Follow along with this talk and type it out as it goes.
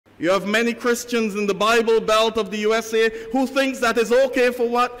You have many Christians in the Bible Belt of the USA who thinks that it's okay for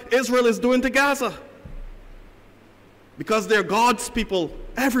what Israel is doing to Gaza. Because they're God's people.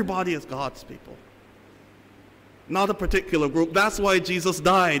 Everybody is God's people. Not a particular group. That's why Jesus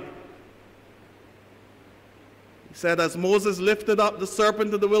died. He said, as Moses lifted up the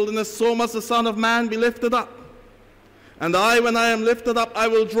serpent in the wilderness, so must the Son of Man be lifted up. And I, when I am lifted up, I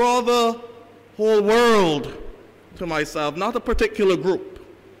will draw the whole world to myself, not a particular group.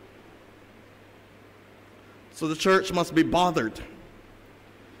 So the church must be bothered.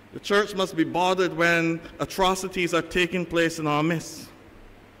 The church must be bothered when atrocities are taking place in our midst.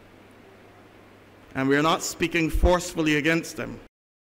 And we are not speaking forcefully against them.